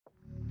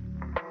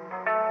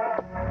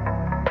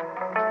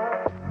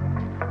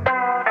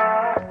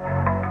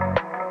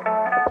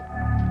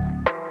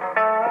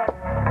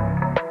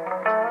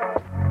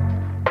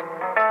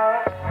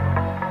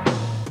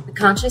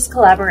Conscious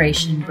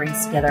Collaboration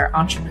brings together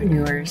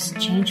entrepreneurs,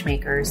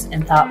 changemakers,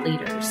 and thought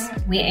leaders.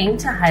 We aim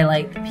to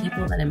highlight the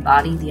people that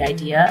embody the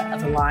idea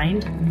of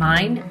aligned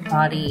mind,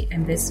 body,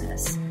 and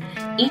business.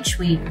 Each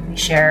week, we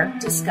share,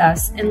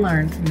 discuss, and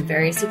learn from the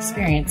various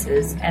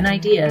experiences and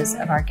ideas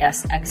of our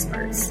guest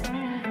experts.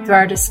 Through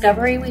our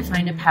discovery, we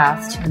find a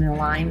path to an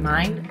aligned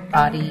mind,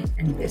 body,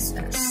 and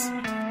business.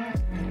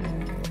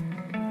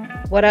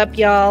 What up,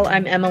 y'all?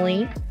 I'm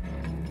Emily.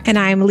 And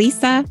I'm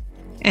Lisa.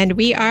 And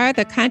we are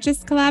the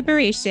Conscious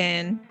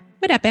Collaboration.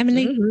 What up,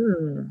 Emily?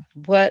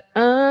 Mm-hmm. What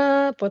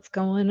up? What's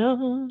going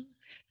on?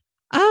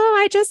 Oh,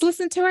 I just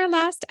listened to our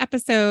last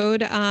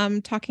episode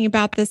talking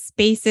about the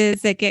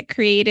spaces that get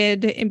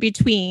created in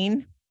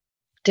between.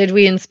 Did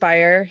we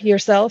inspire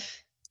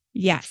yourself?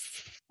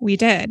 Yes, we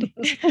did.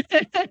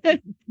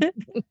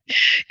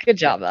 Good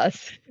job,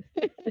 us.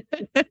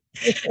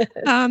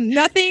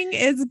 Nothing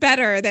is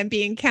better than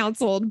being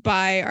counseled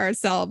by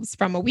ourselves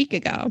from a week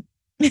ago.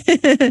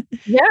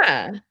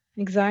 Yeah,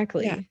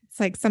 exactly. Yeah, it's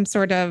like some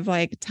sort of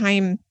like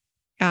time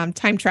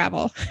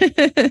travel.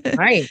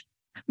 Right.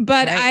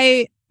 But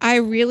right. I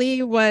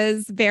really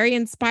was very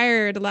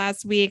inspired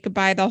last week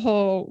by the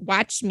whole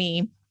watch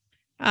me,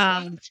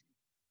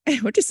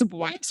 just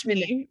watch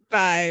me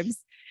vibes.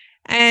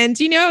 And,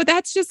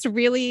 that's just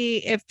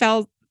really, it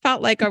felt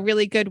like a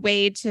really good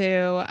way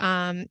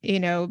to,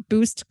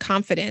 boost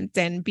confidence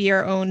and be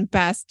our own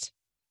best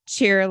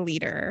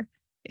cheerleader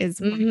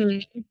is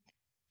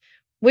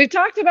We've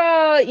talked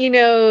about,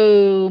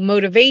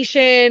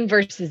 motivation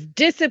versus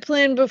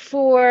discipline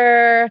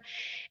before.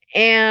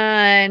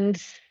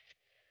 And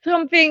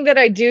something that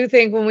I do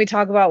think when we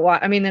talk about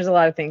there's a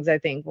lot of things I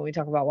think when we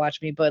talk about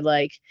Watch Me, but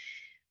like,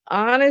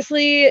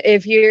 honestly,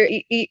 if you're,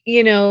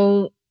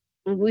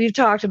 we've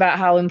talked about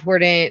how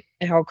important,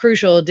 how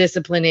crucial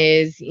discipline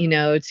is,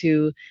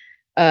 to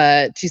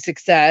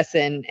success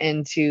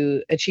and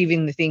to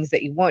achieving the things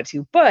that you want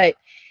to. But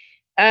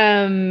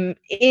in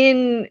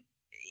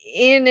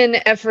an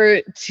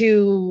effort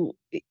to,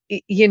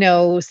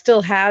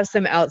 still have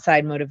some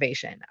outside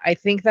motivation, I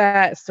think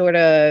that sort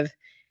of,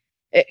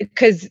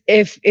 because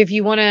if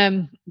you want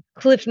to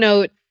cliff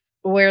note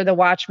where the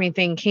watch me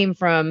thing came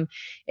from,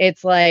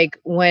 it's like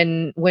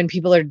when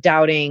people are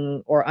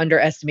doubting or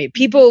underestimate,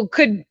 people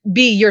could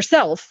be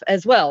yourself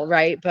as well,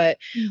 right? But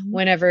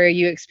whenever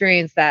you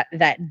experience that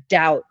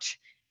doubt,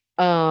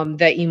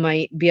 that you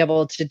might be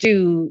able to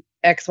do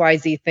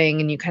XYZ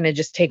thing, and you kind of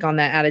just take on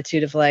that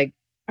attitude of like,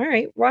 all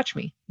right, watch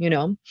me, you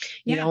don't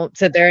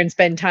sit there and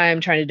spend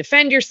time trying to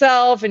defend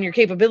yourself and your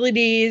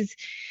capabilities.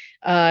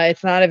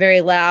 It's not a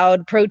very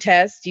loud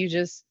protest. You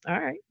just, all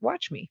right,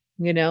 watch me,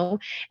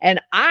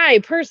 and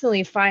I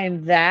personally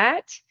find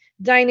that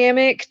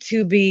dynamic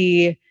to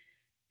be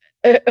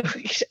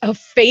a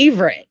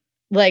favorite.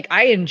 Like,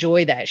 I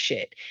enjoy that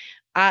shit.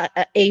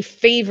 A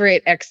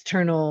favorite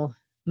external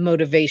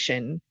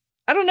motivation.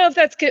 I don't know if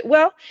that's good.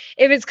 Well,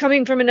 if it's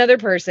coming from another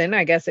person,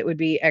 I guess it would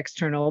be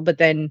external, but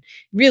then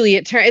really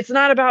it's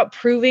not about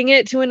proving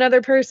it to another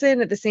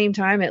person at the same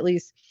time, at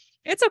least.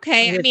 It's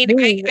okay. I mean,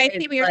 I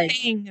think we were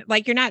saying,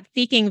 like, you're not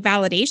seeking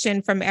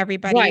validation from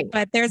everybody, right,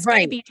 but there's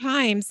going to be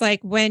times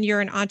like when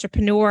you're an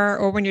entrepreneur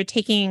or when you're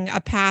taking a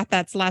path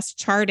that's less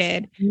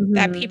charted,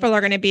 that people are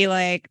going to be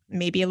like,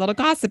 maybe a little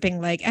gossiping,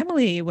 like,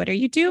 Emily, what are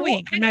you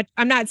doing?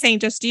 I'm not saying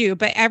just you,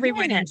 but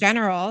everyone in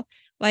general,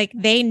 like,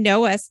 they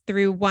know us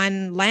through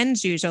one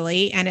lens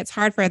usually. And it's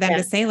hard for them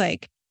to say,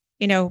 like,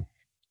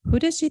 who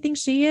does she think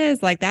she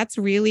is? Like, that's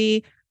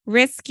really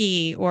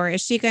risky. Or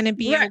is she going to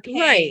be okay?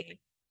 Right.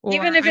 Or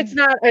even if it's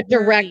not a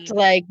direct,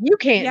 like, you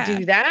can't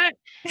do that.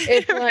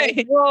 It's right.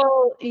 Like,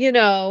 well,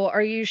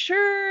 are you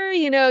sure,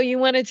 you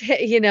want to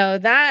take,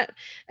 that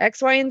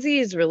X, Y, and Z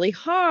is really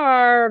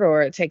hard,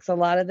 or it takes a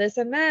lot of this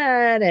and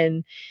that.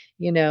 And,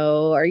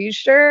 are you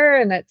sure?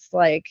 And it's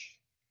like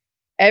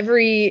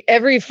every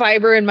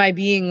fiber in my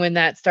being when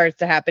that starts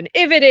to happen,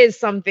 if it is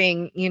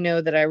something,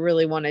 that I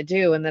really want to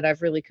do and that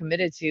I've really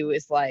committed to,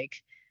 is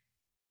like,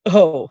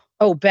 oh,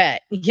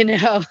 bet, like,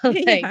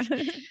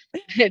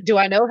 do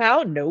I know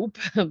how? Nope.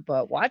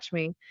 But watch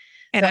me.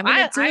 And so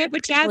I'm do it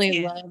with I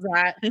love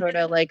that sort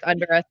of like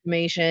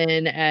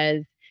underestimation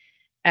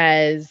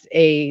as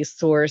a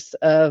source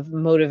of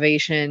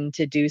motivation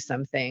to do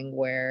something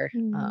where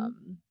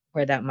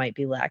that might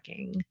be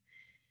lacking.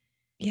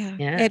 Yeah.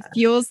 It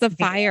fuels the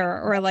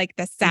fire or like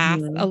the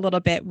sass a little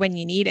bit when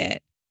you need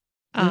it.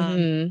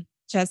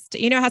 Just,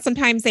 how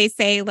sometimes they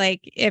say,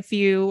 like, if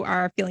you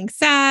are feeling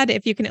sad,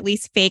 if you can at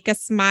least fake a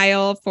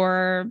smile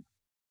for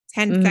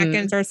 10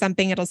 seconds or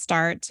something, it'll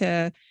start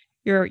to,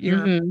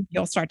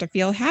 you'll start to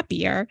feel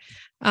happier.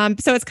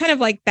 So it's kind of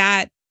like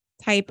that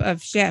type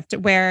of shift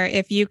where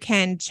if you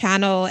can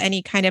channel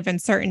any kind of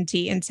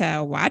uncertainty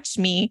into watch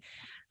me,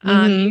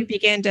 you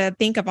begin to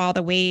think of all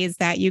the ways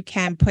that you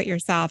can put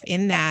yourself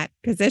in that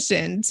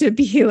position to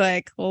be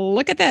like,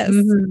 look at this.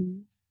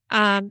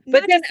 But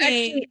then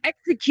actually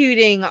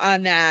executing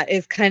on that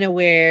is kind of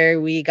where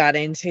we got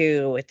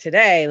into with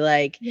today.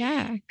 Like,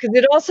 because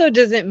it also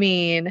doesn't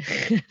mean,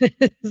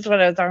 this is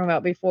what I was talking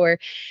about before.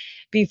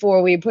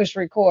 before we push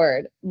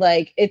record.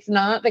 Like, it's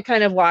not the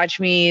kind of watch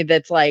me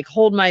that's like,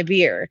 hold my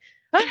beer.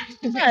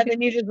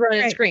 Then you just run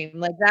and scream.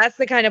 Like, that's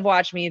the kind of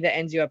watch me that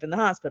ends you up in the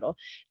hospital.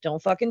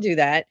 Don't fucking do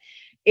that.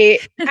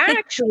 It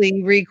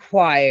actually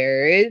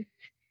requires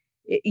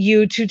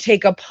you to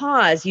take a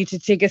pause, you to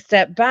take a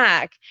step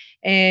back,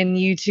 and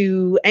you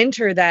to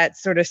enter that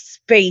sort of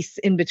space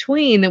in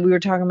between that we were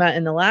talking about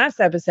in the last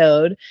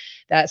episode,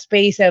 that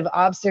space of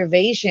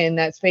observation,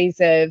 that space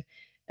of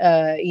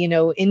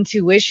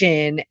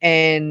intuition,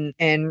 and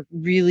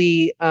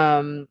really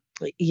and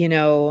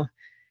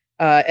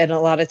a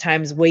lot of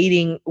times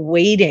waiting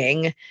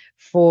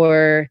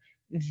for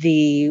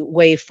the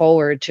way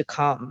forward to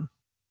come.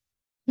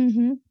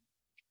 Mm-hmm.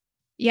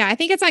 Yeah, I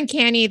think it's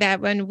uncanny that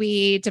when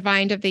we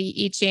divined of the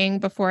I Ching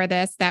before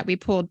this, that we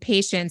pulled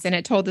patience, and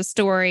it told the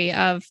story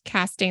of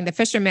casting the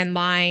fisherman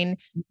line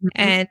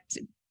and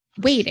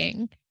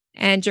waiting.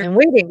 And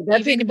waiting.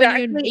 That's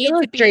exactly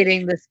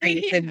illustrating the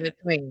space in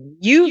between.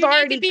 You've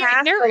already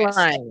cast the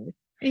line.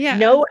 Yeah.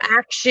 No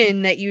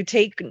action that you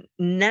take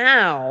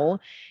now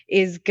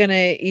is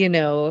gonna,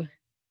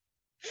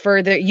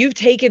 further. You've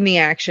taken the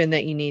action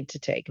that you need to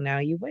take. Now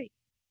you wait.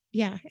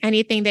 Yeah.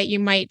 Anything that you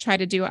might try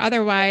to do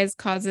otherwise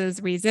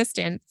causes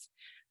resistance.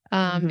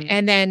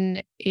 And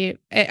then it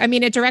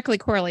directly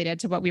correlated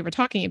to what we were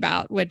talking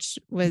about, which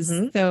was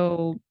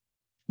so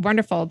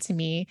wonderful to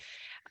me.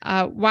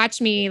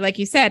 Watch me, like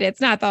you said, it's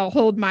not the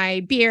hold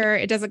my beer.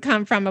 It doesn't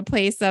come from a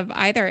place of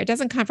either. It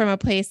doesn't come from a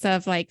place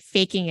of like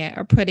faking it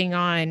or putting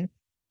on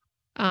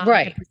a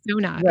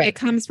persona. Right. It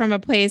comes from a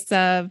place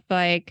of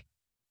like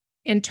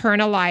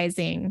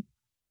internalizing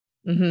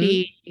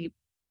the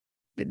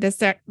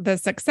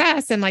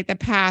success and like the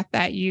path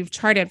that you've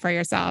charted for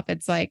yourself.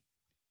 It's like,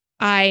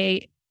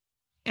 I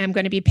am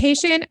going to be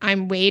patient.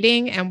 I'm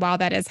waiting. And while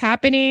that is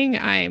happening,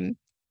 I'm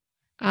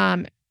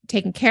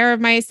taking care of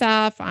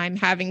myself. I'm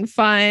having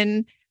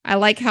fun. I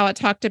like how it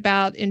talked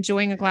about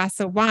enjoying a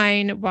glass of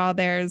wine while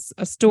there's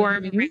a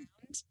storm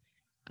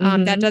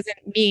around. That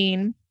doesn't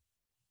mean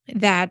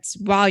that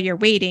while you're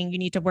waiting, you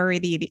need to worry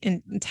the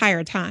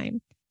entire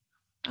time.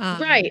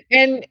 Right.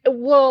 And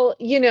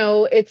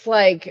it's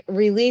like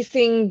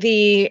releasing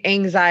the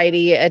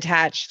anxiety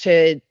attached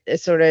to a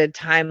sort of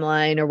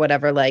timeline or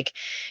whatever. Like,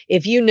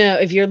 if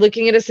you're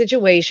looking at a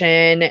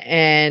situation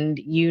and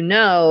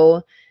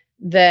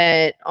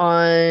that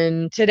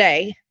on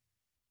today,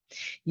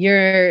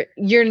 you're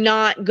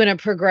not going to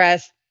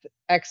progress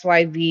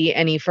XYZ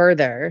any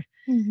further.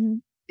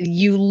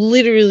 You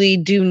literally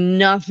do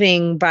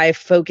nothing by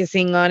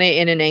focusing on it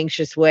in an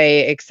anxious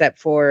way, except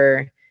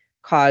for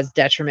cause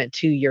detriment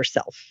to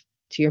yourself,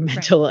 to your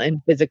mental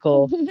and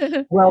physical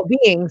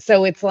well-being.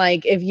 So it's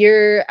like, if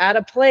you're at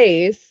a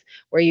place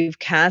where you've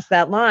cast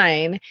that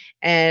line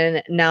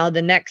and now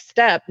the next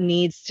step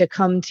needs to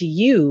come to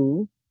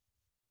you,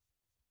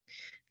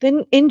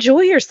 then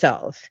enjoy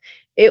yourself.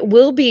 It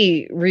will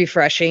be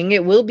refreshing.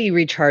 It will be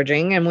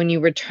recharging. And when you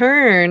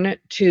return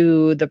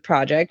to the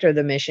project or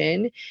the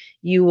mission,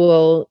 you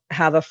will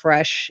have a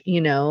fresh, a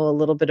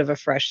little bit of a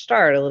fresh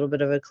start, a little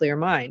bit of a clear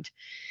mind.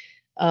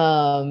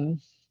 Don't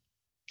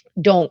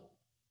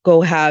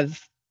go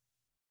have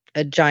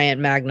a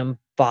giant magnum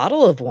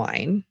bottle of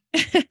wine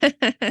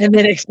and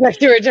then expect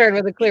to return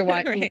with a clear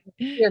mind.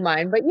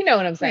 But you know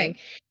what I'm saying?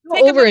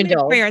 Don't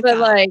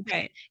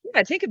overindulge.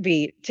 But take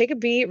a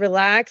beat,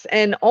 relax,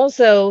 and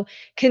also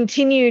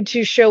continue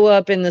to show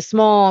up in the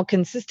small,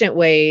 consistent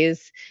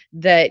ways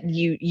that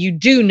you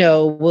do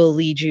know will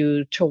lead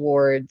you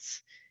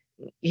towards,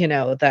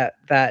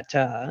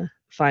 that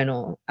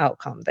final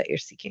outcome that you're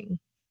seeking.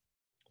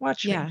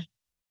 Watch me.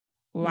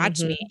 Watch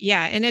me.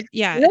 Yeah. And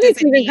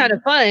it's even kind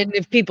of fun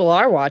if people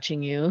are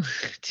watching you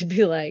to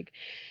be like,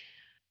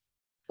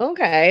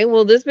 okay,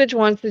 well, this bitch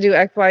wants to do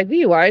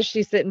XYZ. Why is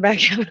she sitting back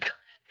out?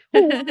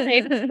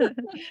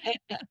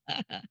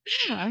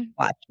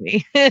 Watch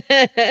me.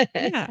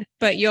 Yeah.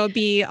 But you'll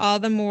be all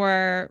the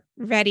more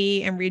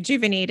ready and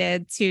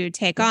rejuvenated to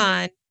take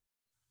on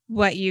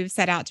what you've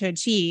set out to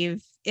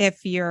achieve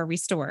if you're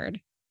restored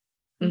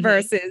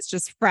versus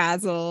just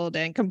frazzled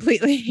and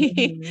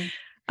completely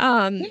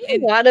a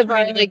lot of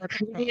our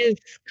previous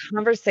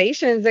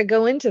conversations that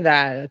go into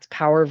that. It's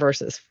power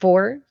versus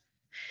force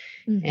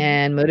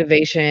and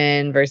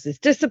motivation versus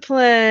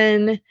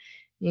discipline.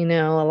 A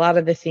lot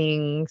of the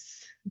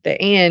things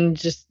and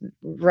just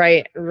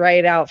right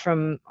out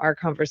from our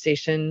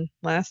conversation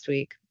last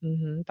week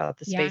about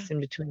the space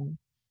in between.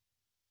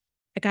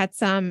 I got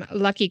some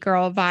lucky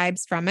girl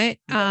vibes from it.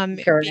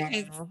 Because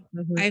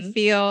I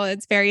feel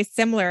it's very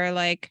similar,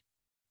 like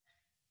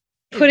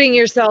putting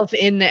yourself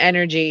in the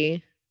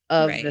energy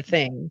of the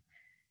thing.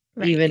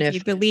 Even if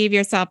you believe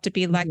yourself to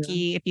be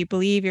lucky, if you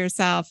believe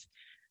yourself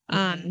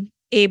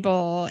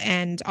able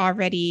and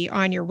already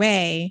on your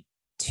way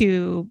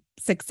to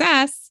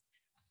success,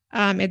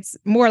 it's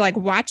more like,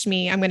 watch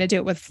me. I'm going to do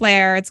it with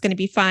flair. It's going to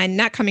be fun,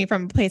 not coming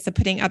from a place of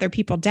putting other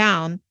people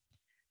down.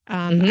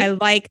 I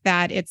like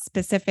that it's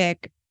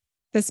specific.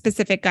 The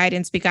specific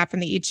guidance we got from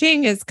the I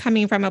Ching is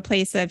coming from a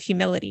place of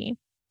humility.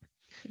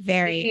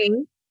 Very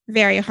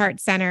very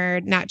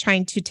heart-centered, not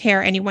trying to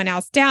tear anyone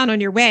else down on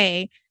your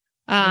way.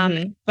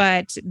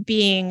 But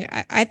being,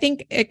 I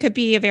think it could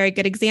be a very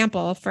good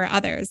example for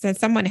others. And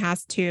someone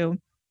has to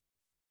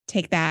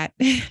take that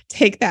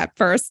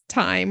first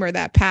time or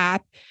that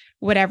path,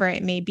 whatever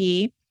it may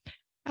be.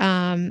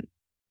 Watch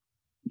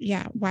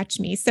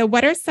me. So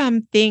what are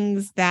some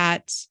things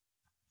that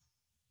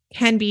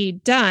can be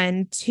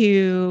done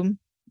to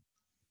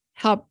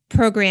help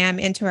program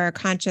into our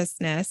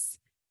consciousness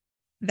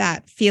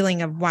that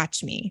feeling of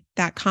watch me,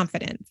 that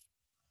confidence?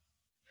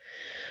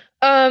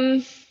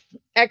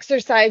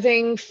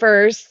 Exercising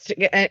first,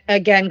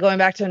 again, going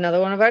back to another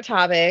one of our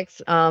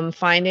topics,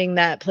 finding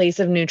that place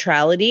of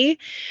neutrality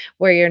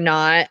where you're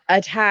not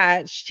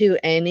attached to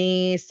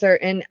any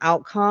certain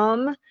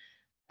outcome,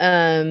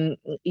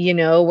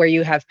 where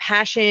you have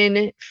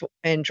passion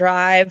and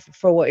drive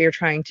for what you're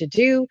trying to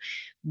do,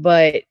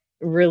 but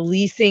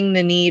releasing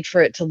the need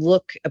for it to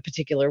look a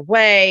particular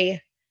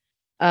way,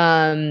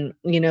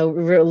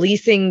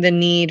 releasing the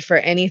need for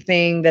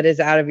anything that is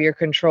out of your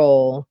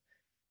control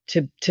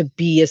to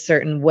be a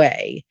certain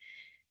way,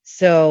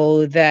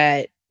 so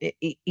that,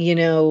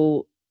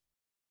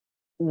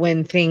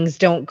 when things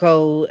don't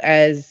go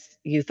as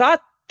you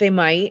thought they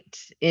might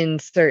in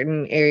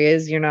certain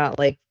areas, you're not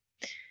like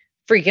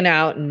freaking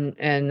out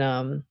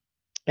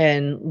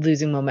and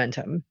losing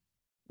momentum.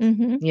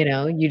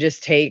 You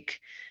just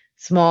take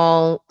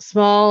small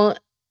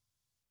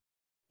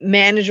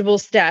manageable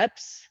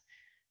steps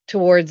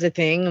towards a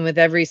thing, and with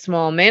every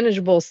small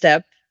manageable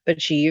step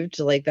achieved,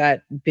 like,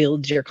 that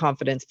builds your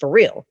confidence for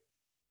real.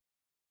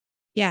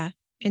 Yeah.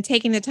 And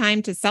taking the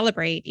time to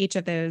celebrate each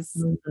of those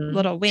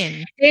little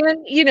wins.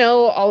 And, taking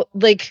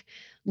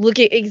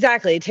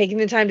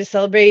the time to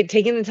celebrate,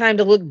 taking the time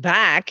to look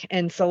back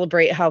and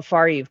celebrate how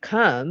far you've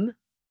come,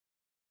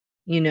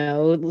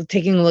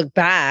 taking a look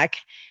back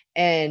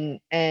and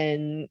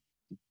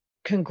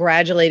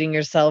congratulating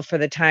yourself for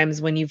the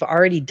times when you've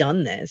already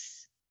done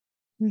this.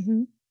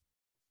 Exactly.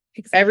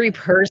 Every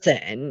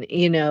person,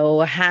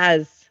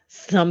 has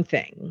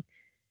something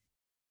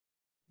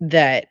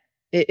that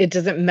it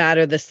doesn't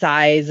matter the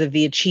size of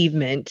the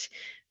achievement,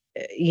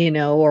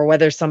 or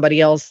whether somebody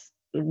else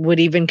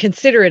would even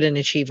consider it an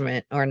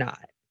achievement or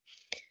not.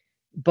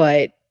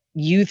 But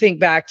you think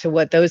back to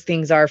what those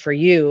things are for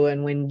you,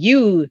 and when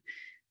you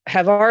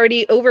have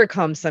already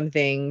overcome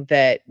something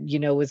that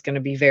was going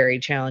to be very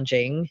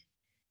challenging,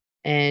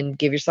 and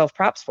give yourself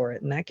props for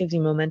it, and that gives you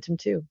momentum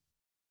too.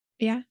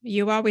 Yeah,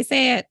 you always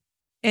say it.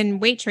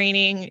 In weight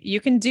training, you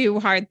can do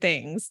hard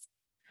things.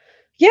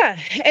 Yeah.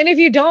 And if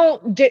you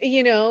don't,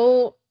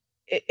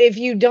 if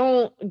you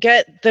don't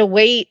get the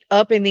weight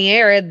up in the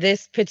air at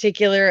this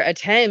particular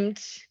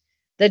attempt,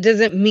 that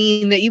doesn't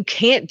mean that you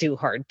can't do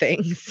hard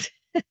things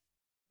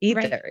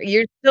either. Right.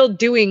 You're still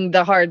doing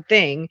the hard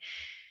thing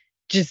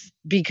just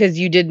because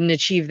you didn't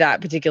achieve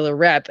that particular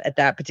rep at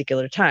that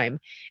particular time.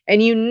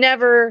 And you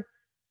never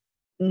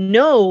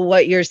know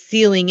what your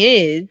ceiling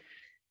is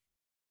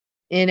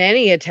in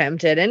any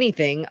attempt at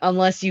anything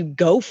unless you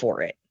go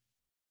for it.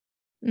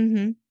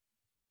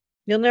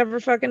 You'll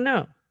never fucking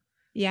know.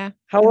 Yeah.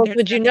 How else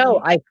would you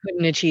know I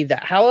couldn't achieve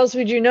that? How else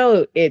would you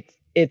know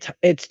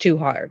it's too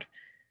hard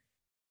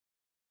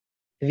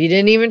if you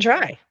didn't even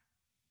try?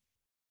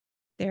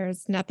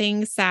 There's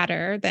nothing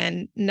sadder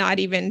than not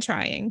even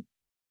trying.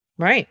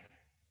 Right.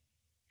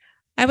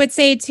 I would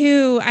say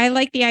too, I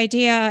like the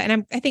idea,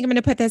 and I think I'm going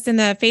to put this in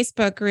the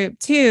Facebook group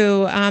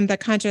too. The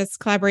Conscious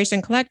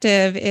Collaboration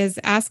Collective is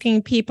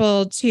asking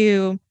people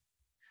to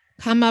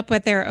come up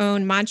with their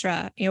own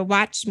mantra.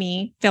 Watch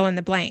me, fill in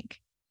the blank.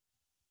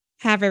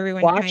 Have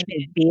everyone watch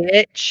me,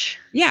 bitch.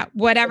 Yeah,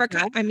 whatever.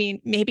 Okay. I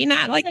mean, maybe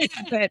not like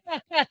that,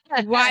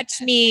 but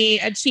watch me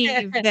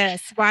achieve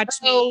this. Watch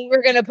me.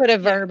 We're gonna put a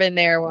verb in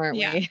there, weren't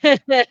we?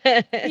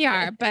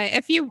 Yeah,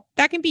 but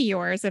that can be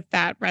yours if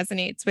that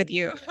resonates with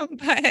you.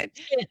 But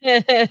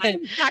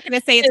I'm not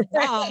gonna say it's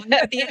wrong.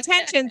 But the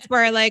intentions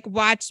were like,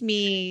 watch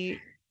me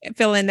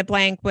fill in the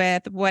blank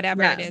with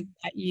whatever it is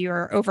that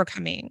you're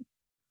overcoming,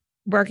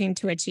 working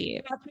to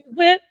achieve.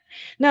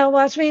 Now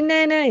watch me,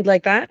 nay,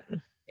 like that.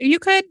 You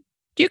could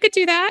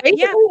do that.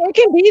 Basically, it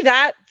can be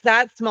that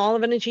small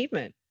of an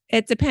achievement.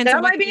 It depends.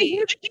 That might be a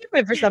huge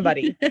achievement for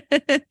somebody.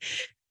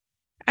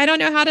 I don't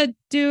know how to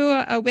do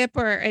a whip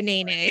or a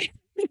nay.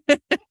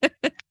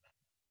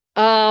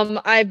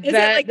 I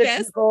bet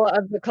the people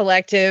of the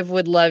collective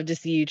would love to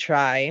see you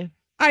try.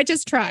 I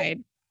just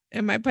tried.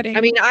 I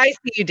mean, I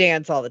see you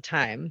dance all the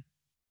time.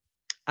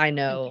 I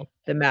know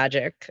the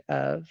magic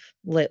of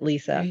Lit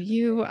Lisa.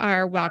 You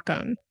are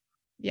welcome.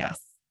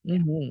 Yes.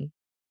 Mm-hmm.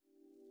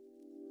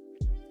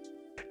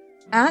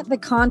 At the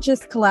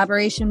Conscious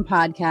Collaboration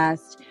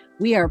Podcast,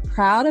 we are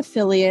proud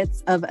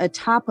affiliates of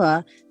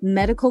Atapa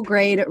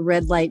medical-grade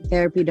red light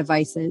therapy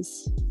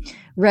devices.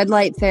 Red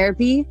light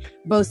therapy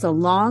boasts a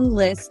long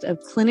list of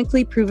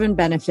clinically proven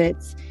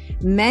benefits,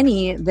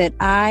 many that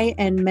I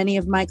and many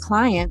of my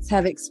clients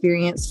have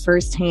experienced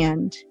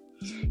firsthand.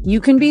 You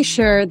can be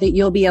sure that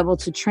you'll be able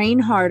to train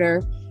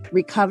harder,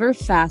 recover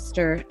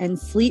faster, and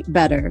sleep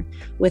better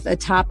with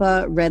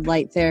Atapa red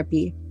light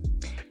therapy.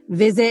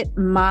 Visit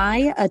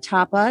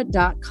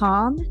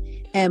myatapa.com,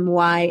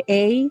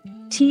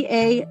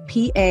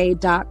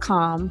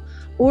 myatapa.com,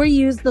 or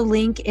use the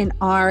link in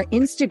our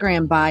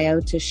Instagram bio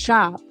to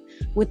shop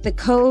with the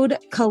code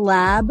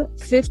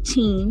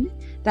COLLAB15,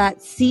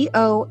 that's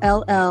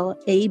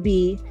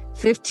COLLAB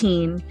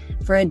 15,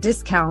 for a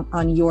discount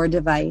on your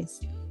device.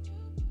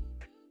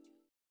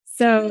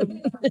 So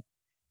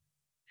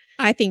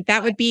I think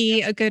that would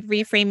be a good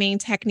reframing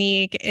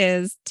technique,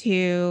 is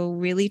to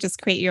really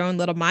just create your own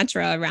little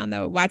mantra around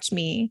the watch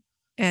me,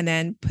 and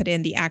then put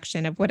in the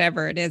action of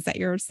whatever it is that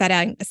you're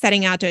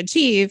setting out to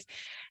achieve.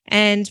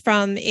 And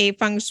from a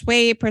feng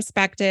shui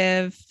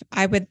perspective,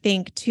 I would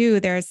think too,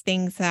 there's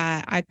things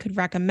that I could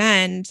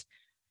recommend.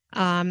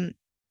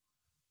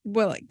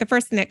 Well, the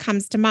first thing that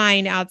comes to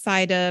mind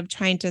outside of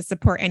trying to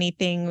support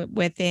anything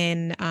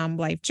within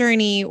life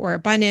journey or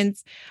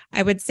abundance,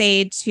 I would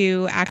say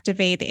to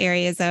activate the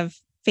areas of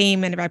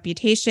fame and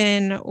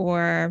reputation,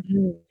 or,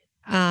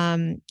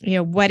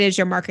 what is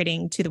your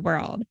marketing to the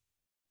world?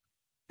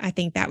 I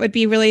think that would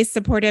be really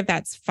supportive.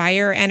 That's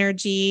fire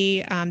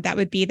energy. That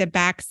would be the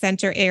back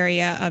center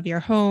area of your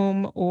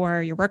home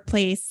or your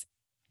workplace.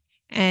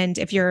 And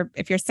if you're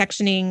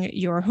sectioning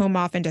your home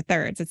off into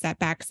thirds, it's that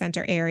back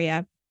center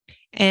area.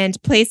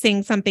 And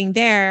placing something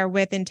there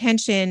with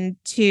intention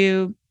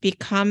to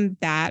become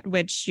that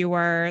which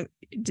you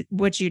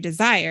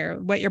desire,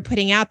 what you're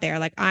putting out there.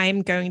 Like,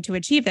 I'm going to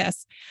achieve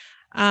this,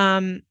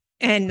 and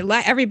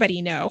let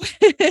everybody know.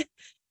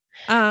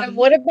 And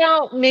what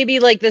about maybe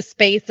like the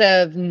space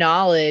of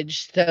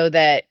knowledge, so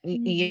that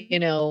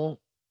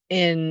in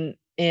kind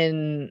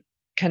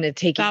of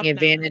taking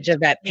advantage of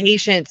that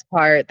patience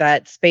part,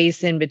 that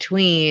space in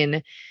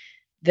between,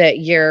 that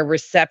you're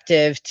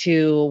receptive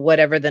to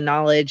whatever the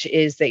knowledge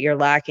is that you're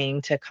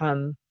lacking to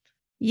come.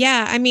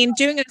 Yeah. I mean,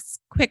 doing a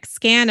quick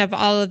scan of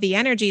all of the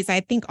energies, I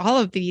think all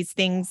of these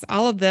things,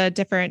 all of the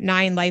different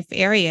 9 life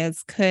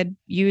areas could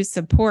use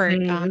support.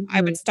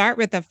 I would start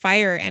with the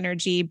fire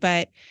energy,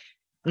 but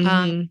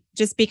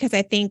just because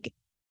I think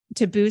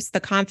to boost the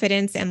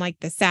confidence and like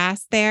the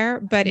sass there.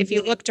 But if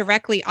you look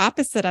directly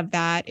opposite of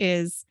that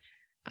is,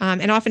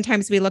 and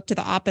oftentimes we look to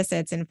the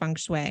opposites in feng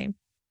shui.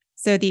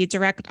 So the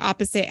direct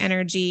opposite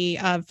energy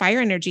of fire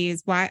energy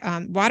is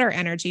water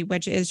energy,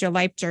 which is your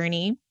life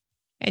journey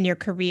and your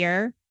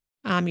career,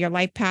 your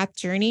life path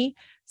journey.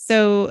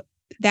 So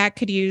that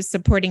could use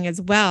supporting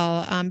as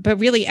well. But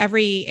really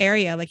every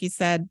area, like you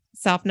said,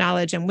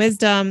 self-knowledge and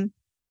wisdom,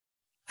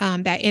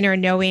 that inner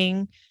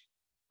knowing,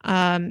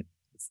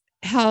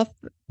 health,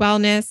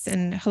 wellness,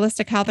 and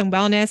holistic health and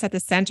wellness at the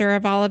center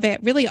of all of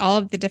it, really all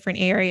of the different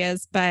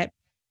areas. But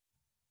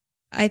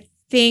I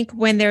think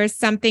when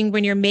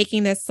you're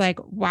making this like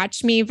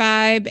watch me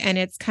vibe, and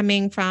it's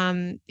coming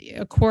from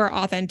a core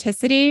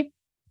authenticity,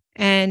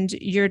 and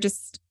you're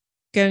just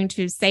going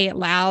to say it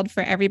loud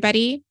for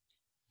everybody,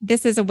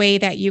 this is a way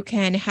that you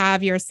can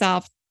have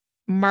yourself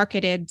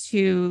marketed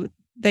to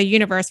the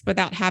universe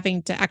without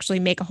having to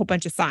actually make a whole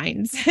bunch of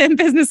signs and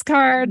business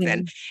cards.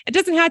 And it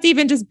doesn't have to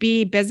even just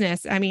be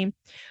business. I mean,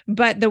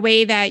 but the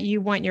way that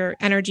you want your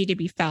energy to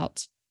be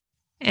felt.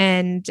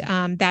 And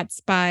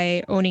that's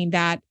by owning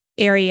that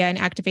area and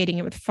activating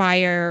it with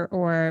fire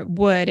or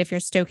wood if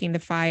you're stoking the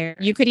fire.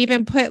 You could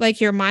even put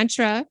like your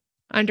mantra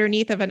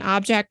underneath of an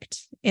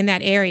object in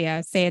that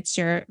area. Say it's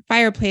your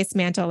fireplace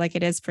mantle, like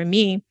it is for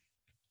me.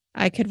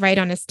 I could write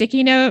on a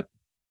sticky note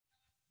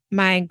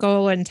my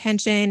goal or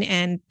intention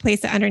and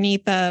place it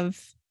underneath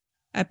of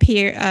a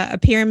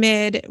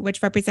pyramid,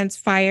 which represents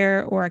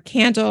fire, or a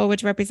candle,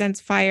 which represents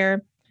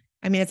fire.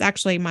 I mean, it's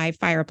actually my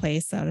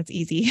fireplace, so that's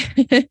easy.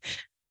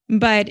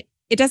 But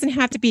it doesn't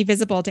have to be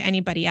visible to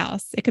anybody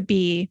else. It could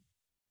be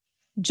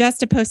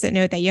just a Post-it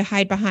note that you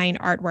hide behind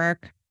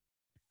artwork.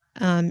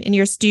 In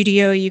your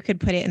studio, you could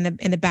put it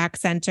in the back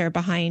center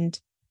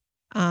behind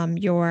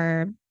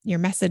your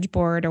message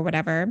board or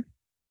whatever.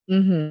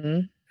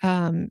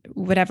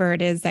 Whatever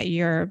it is that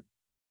you're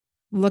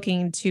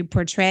looking to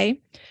portray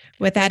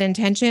with that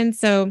intention.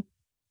 So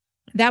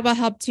that will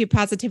help to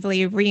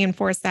positively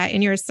reinforce that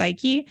in your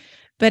psyche,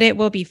 but it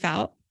will be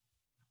felt.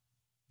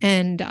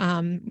 And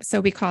so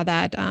we call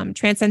that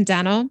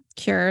transcendental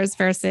cures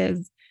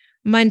versus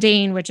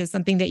mundane, which is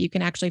something that you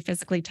can actually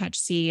physically touch,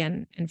 see,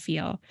 and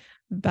feel.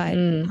 But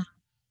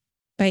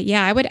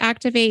yeah, I would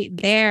activate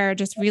there,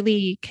 just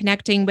really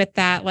connecting with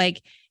that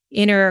like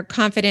inner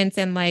confidence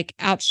and like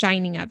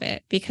outshining of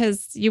it,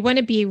 because you want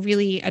to be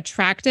really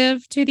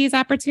attractive to these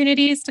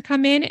opportunities to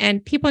come in,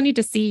 and people need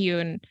to see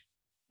you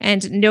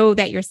and know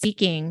that you're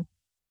seeking,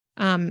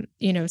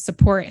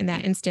 support in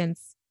that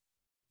instance.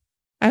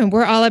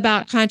 We're all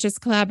about conscious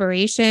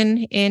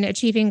collaboration in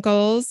achieving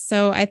goals.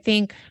 So I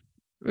think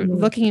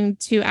looking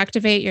to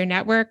activate your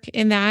network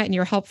in that and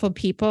your helpful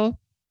people.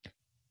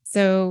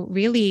 So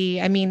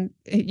really, I mean,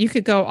 you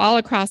could go all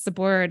across the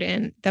board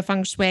in the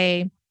feng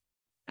shui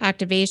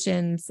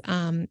activations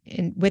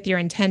with your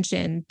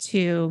intention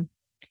to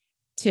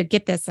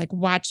get this like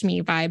watch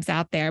me vibes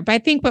out there. But I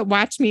think what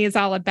watch me is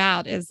all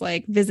about is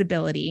like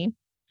visibility.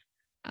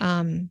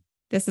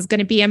 This is going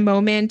to be a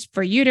moment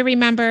for you to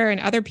remember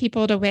and other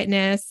people to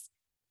witness.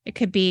 It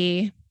could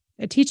be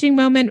a teaching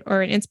moment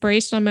or an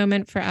inspirational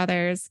moment for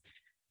others,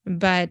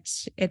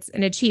 but it's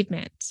an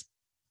achievement.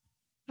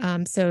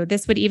 So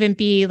this would even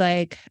be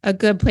like a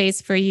good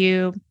place for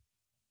you.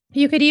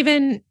 You could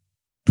even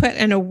put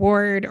an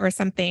award or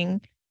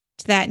something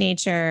to that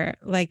nature,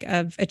 like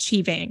of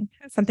achieving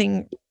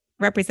something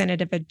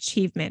representative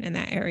achievement in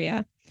that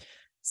area.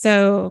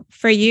 So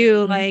for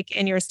you, like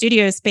in your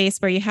studio space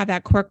where you have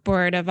that cork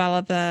board of all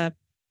of the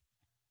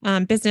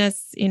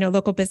business,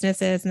 local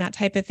businesses and that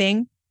type of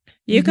thing,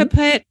 you could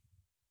put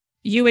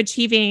you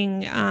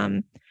achieving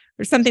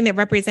or something that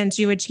represents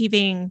you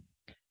achieving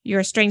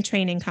your strength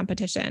training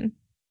competition.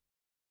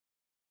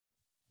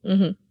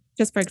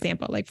 Just for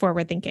example, like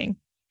forward thinking.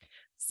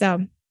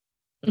 So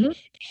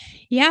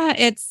yeah,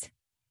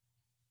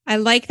 I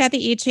like that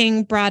the I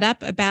Ching brought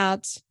up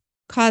about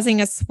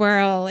causing a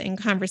swirl in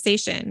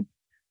conversation.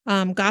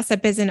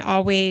 Gossip isn't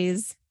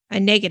always a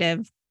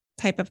negative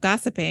type of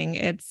gossiping.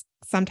 It's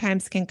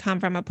sometimes can come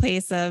from a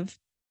place of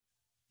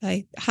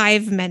like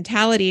hive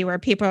mentality where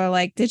people are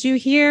like, did you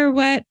hear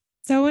what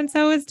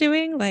so-and-so is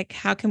doing? Like,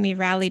 how can we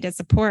rally to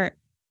support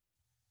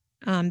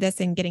this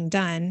and getting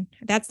done?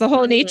 That's the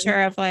whole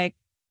nature of like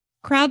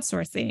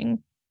crowdsourcing,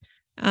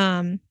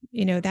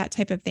 that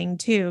type of thing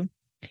too,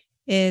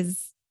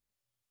 is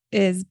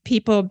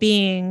people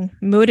being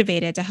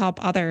motivated to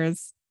help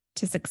others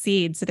to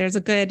succeed. So there's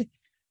a good,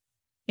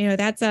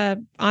 that's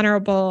a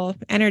honorable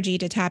energy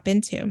to tap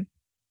into,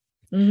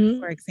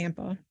 for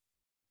example.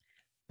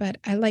 But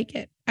I like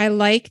it. I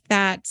like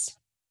that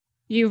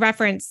you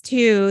referenced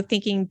to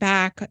thinking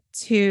back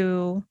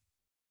to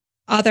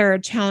other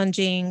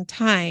challenging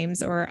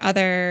times or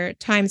other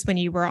times when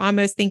you were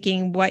almost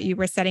thinking what you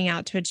were setting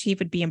out to achieve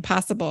would be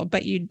impossible,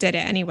 but you did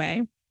it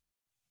anyway.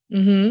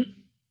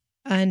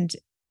 And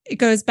it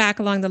goes back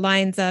along the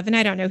lines of, and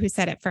I don't know who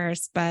said it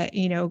first, but,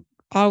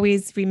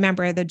 always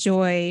remember the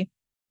joy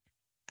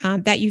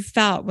that you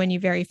felt when you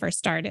very first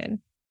started.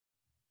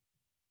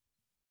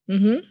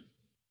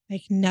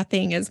 Like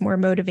nothing is more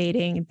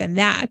motivating than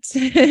that.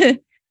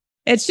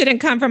 It shouldn't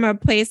come from a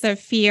place of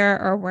fear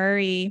or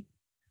worry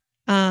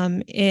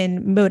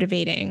in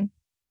motivating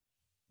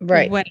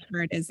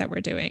whatever it is that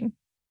we're doing.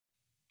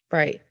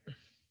 Right.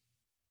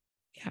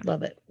 Yeah.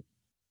 Love it.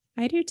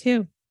 I do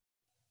too.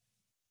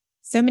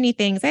 So many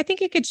things. I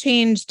think it could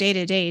change day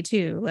to day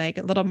too, like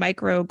little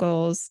micro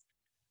goals.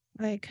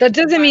 Like that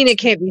doesn't mean it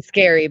can't be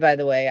scary, by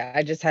the way.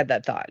 I just had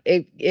that thought.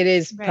 It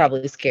is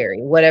probably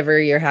scary. Whatever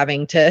you're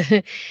having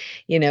to,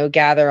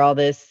 gather all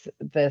this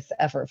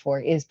effort for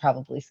is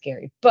probably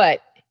scary.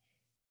 But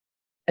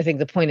I think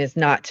the point is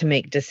not to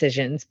make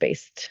decisions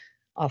based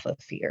off of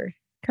fear.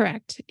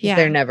 Correct. Yeah.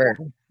 They're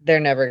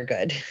never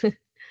good.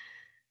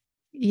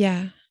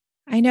 Yeah.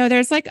 I know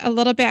there's like a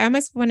little bit, I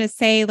almost want to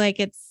say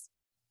like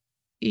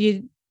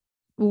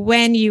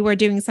when you were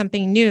doing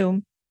something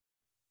new,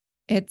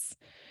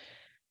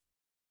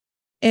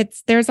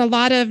 there's a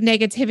lot of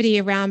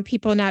negativity around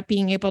people not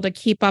being able to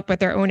keep up with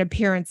their own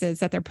appearances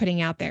that they're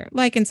putting out there,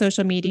 like in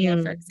social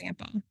media, for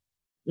example.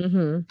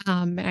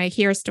 I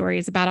hear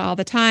stories about it all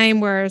the time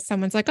where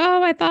someone's like,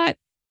 oh, I thought,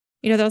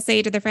 they'll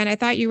say to their friend, I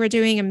thought you were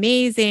doing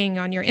amazing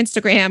on your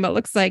Instagram. It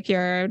looks like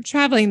you're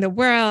traveling the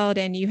world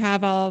and you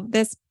have all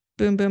this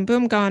boom, boom,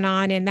 boom going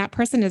on. And that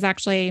person has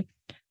actually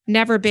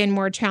never been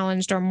more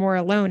challenged or more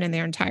alone in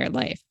their entire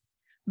life.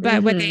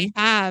 But what they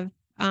have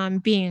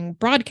being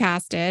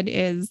broadcasted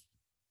is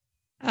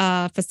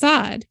a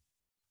facade.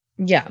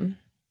 Yeah.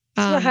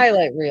 The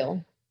highlight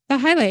reel. The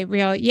highlight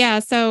reel. Yeah.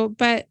 So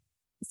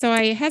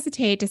I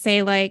hesitate to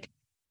say like,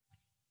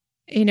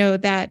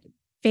 that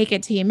fake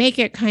it till you make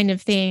it kind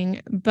of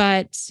thing.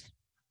 But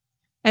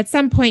at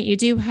some point you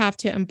do have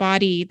to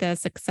embody the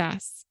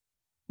success.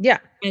 Yeah.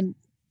 And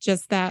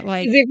just that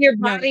like, if your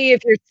body,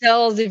 if your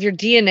cells, if your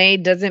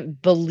DNA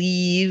doesn't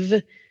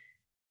believe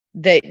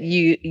that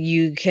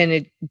you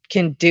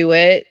can do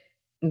it,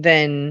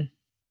 then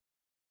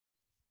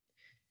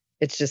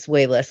it's just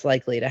way less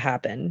likely to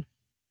happen.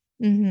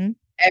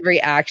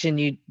 Every action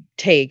you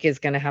take is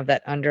going to have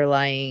that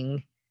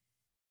underlying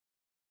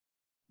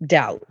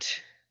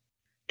doubt.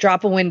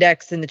 Drop a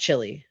Windex in the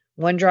chili.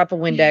 One drop of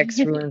Windex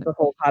ruins the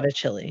whole pot of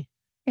chili.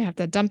 You have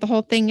to dump the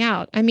whole thing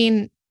out. I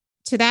mean,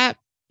 to that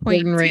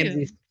point, Gordon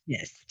Ramsay's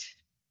pissed.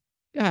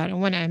 I don't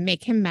want to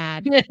make him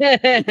mad.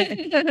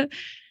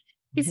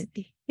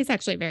 He's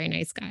actually a very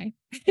nice guy.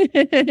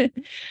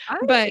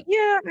 But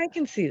yeah, I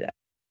can see that.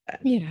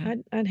 Yeah,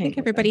 I think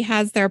everybody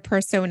has their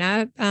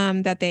persona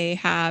that they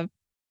have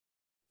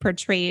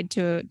portrayed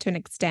to an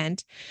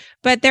extent,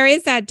 but there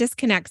is that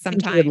disconnect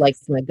sometimes. I think he would like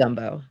my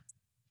gumbo.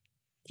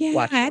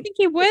 Yeah, I think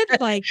he would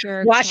like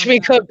your watch me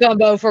cook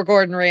gumbo for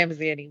Gordon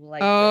Ramsay, and he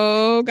likes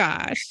it.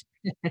 Gosh.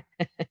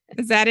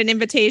 Is that an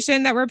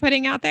invitation that we're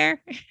putting out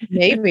there?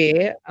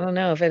 Maybe. I don't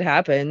know if it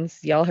happens.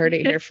 Y'all heard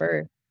it here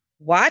first.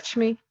 Watch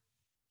me.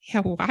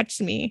 Yeah,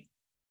 watch me.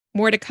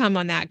 More to come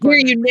on that. Hear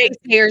you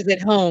naysayers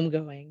at home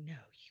going, no,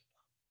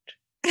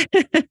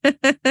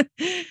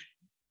 you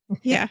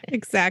won't. Yeah,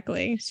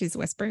 exactly. She's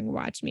whispering,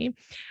 watch me.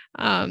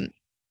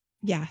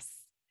 Yes.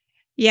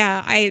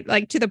 Yeah. I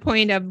like to the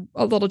point of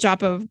a little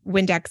drop of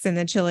Windex in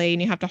the chili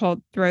and you have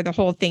to throw the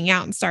whole thing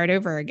out and start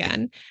over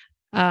again.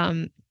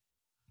 I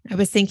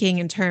was thinking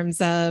in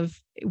terms of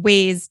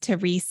ways to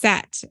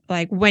reset,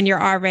 like when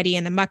you're already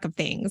in the muck of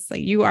things,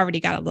 like you already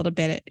got a little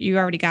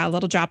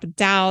drop of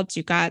doubt.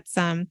 You got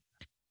some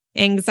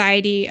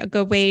anxiety. A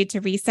good way to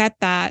reset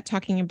that,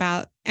 talking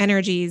about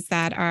energies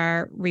that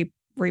are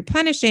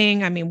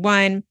replenishing. I mean,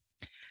 one,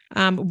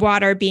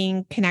 water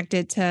being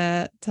connected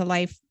to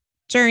life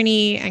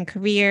journey and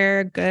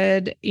career,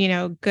 good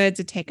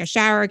to take a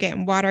shower, get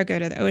in water, go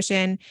to the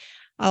ocean,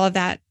 all of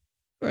that,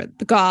 or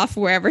the Gulf,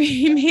 wherever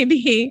you may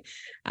be.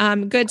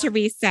 Good to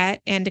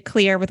reset and to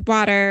clear with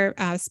water,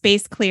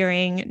 space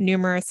clearing,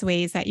 numerous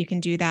ways that you can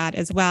do that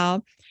as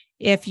well.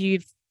 If you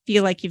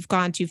feel like you've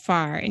gone too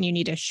far and you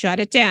need to shut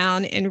it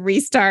down and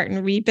restart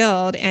and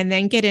rebuild, and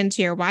then get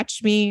into your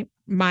watch me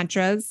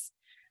mantras,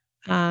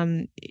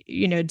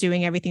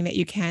 doing everything that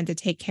you can to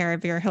take care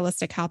of your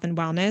holistic health and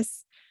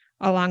wellness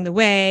along the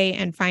way,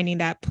 and finding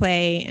that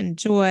play and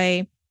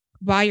joy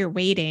while you're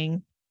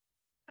waiting.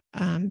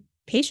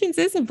 Patience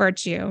is a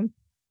virtue.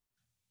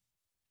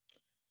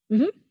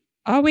 Mm-hmm.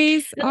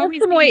 Always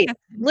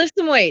lift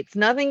some weights.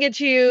 Nothing gets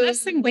you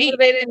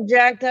motivated and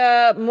jacked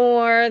up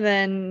more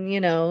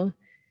than,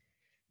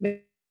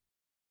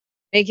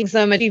 making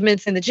some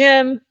achievements in the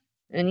gym,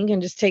 and you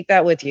can just take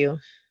that with you.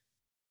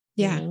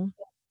 Yeah.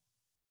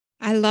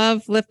 I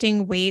love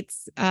lifting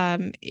weights.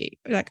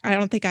 Like I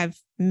don't think I've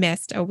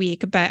missed a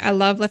week, but I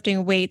love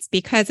lifting weights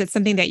because it's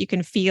something that you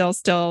can feel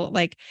still,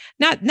 like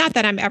not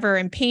that I'm ever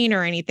in pain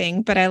or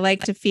anything, but I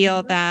like to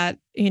feel that,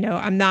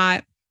 I'm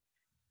not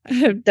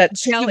that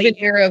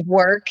souvenir of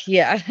work.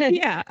 Yeah.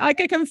 Yeah. Like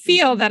I can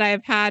feel that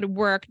I've had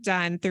work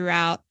done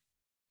throughout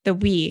the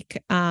week.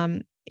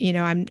 I'm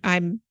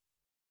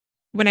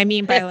what I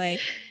mean by like,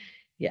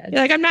 yeah,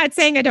 like, I'm not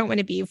saying I don't want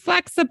to be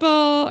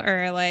flexible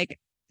or like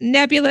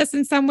nebulous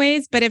in some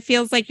ways, but it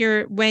feels like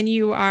when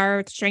you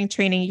are strength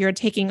training, you're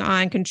taking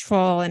on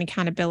control and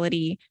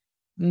accountability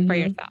for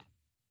yourself.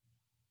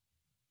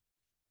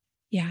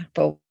 Yeah.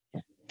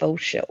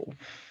 Faux show.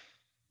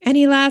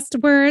 Any last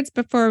words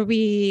before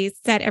we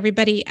set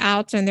everybody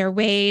out on their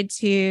way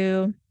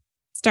to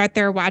start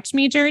their watch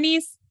me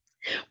journeys?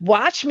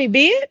 Watch me,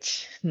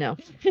 bitch. No.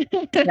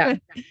 Yeah.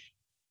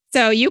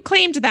 So you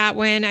claimed that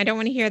one. I don't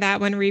want to hear that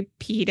one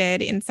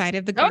repeated inside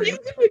of the group. Oh, you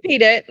can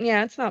repeat it.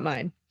 Yeah, it's not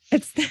mine.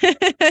 It's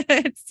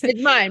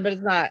mine, but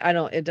it's not.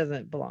 It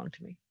doesn't belong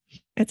to me.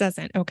 It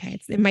doesn't. Okay.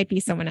 It might be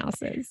someone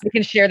else's. We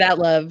can share that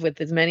love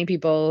with as many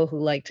people who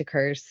like to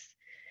curse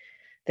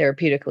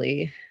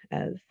therapeutically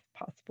as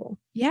possible.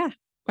 Yeah.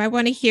 I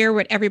want to hear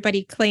what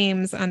everybody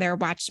claims on their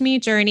Watch Me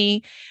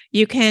journey.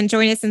 You can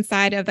join us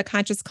inside of the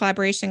Conscious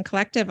Collaboration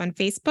Collective on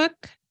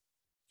Facebook.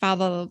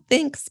 Follow the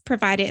links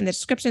provided in the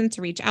description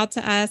to reach out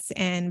to us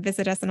and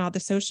visit us on all the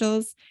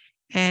socials.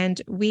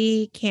 And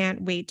we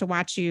can't wait to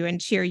watch you and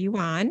cheer you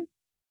on.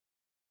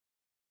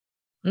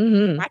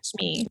 Mm-hmm.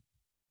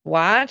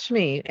 Watch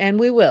me. And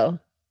we will.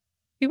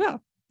 We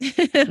will.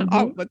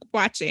 All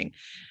watching.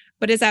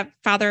 What is that?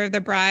 Father of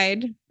the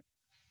Bride?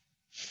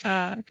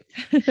 Man,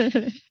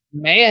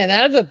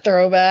 that's a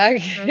throwback.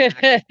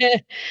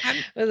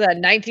 Was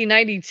that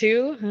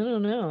 1992? I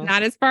don't know.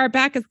 Not as far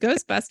back as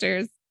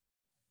Ghostbusters.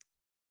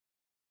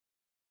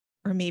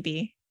 Or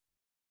maybe.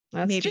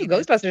 That's true.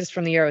 Ghostbusters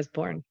from the year I was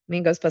born. Me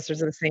and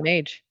Ghostbusters are the same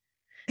age.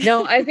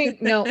 No, I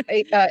think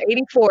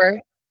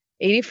 84.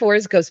 84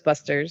 is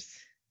Ghostbusters.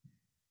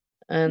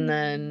 And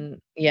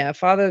then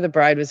Father of the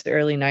Bride was the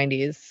early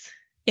 90s.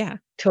 Yeah.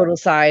 Total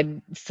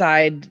side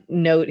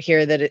note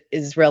here that it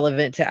is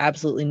relevant to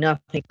absolutely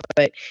nothing.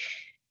 But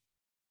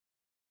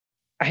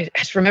I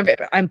just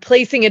remember I'm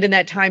placing it in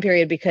that time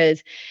period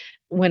because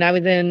when I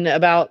was in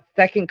about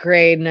second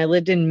grade and I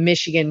lived in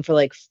Michigan for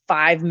like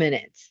 5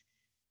 minutes,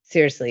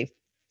 seriously,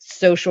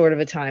 so short of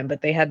a time,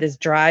 but they had this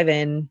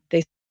drive-in.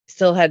 They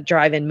still had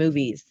drive-in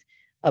movies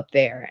up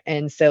there.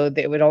 And so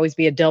there would always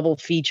be a double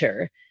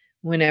feature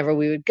whenever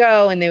we would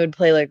go, and they would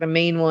play like the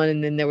main one.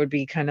 And then there would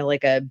be kind of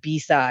like a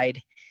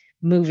B-side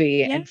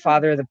movie. Yeah. And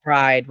Father of the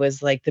Bride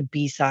was like the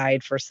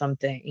B-side for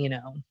something,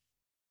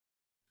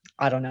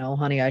 I don't know,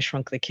 Honey, I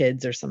Shrunk the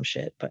Kids or some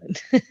shit.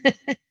 But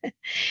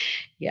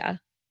yeah.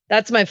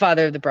 That's my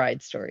Father of the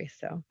Bride story.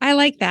 So I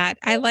like that.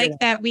 I like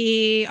that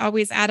we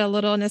always add a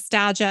little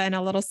nostalgia and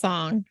a little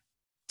song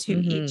to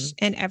each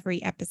and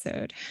every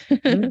episode.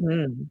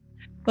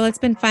 Well, it's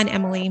been fun,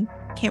 Emily.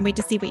 Can't wait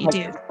to see what you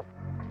do.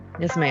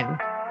 Yes, ma'am.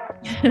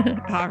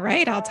 All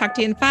right. I'll talk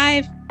to you in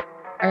 5.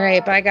 All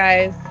right. Bye,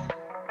 guys.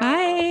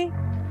 Bye.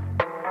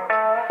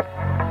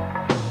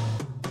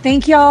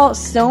 Thank y'all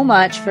so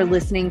much for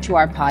listening to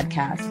our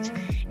podcast.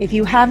 If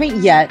you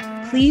haven't yet,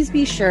 please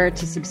be sure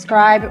to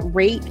subscribe,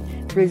 rate,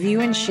 review,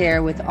 and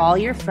share with all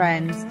your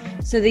friends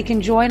so they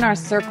can join our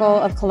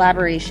circle of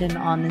collaboration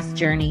on this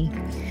journey.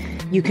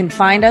 You can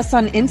find us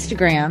on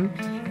Instagram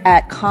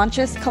at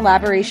Conscious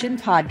Collaboration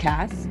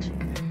Podcast,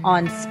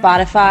 on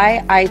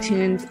Spotify,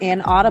 iTunes,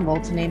 and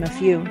Audible, to name a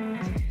few.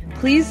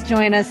 Please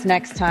join us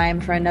next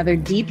time for another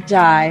deep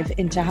dive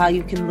into how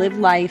you can live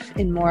life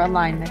in more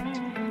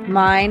alignment,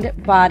 mind,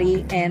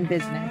 body, and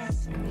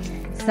business.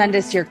 Send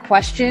us your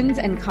questions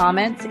and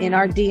comments in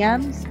our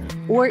DMs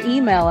or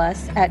email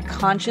us at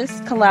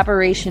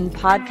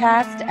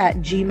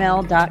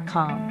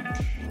consciouscollaborationpodcast@gmail.com.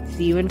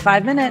 See you in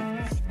 5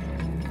 minutes.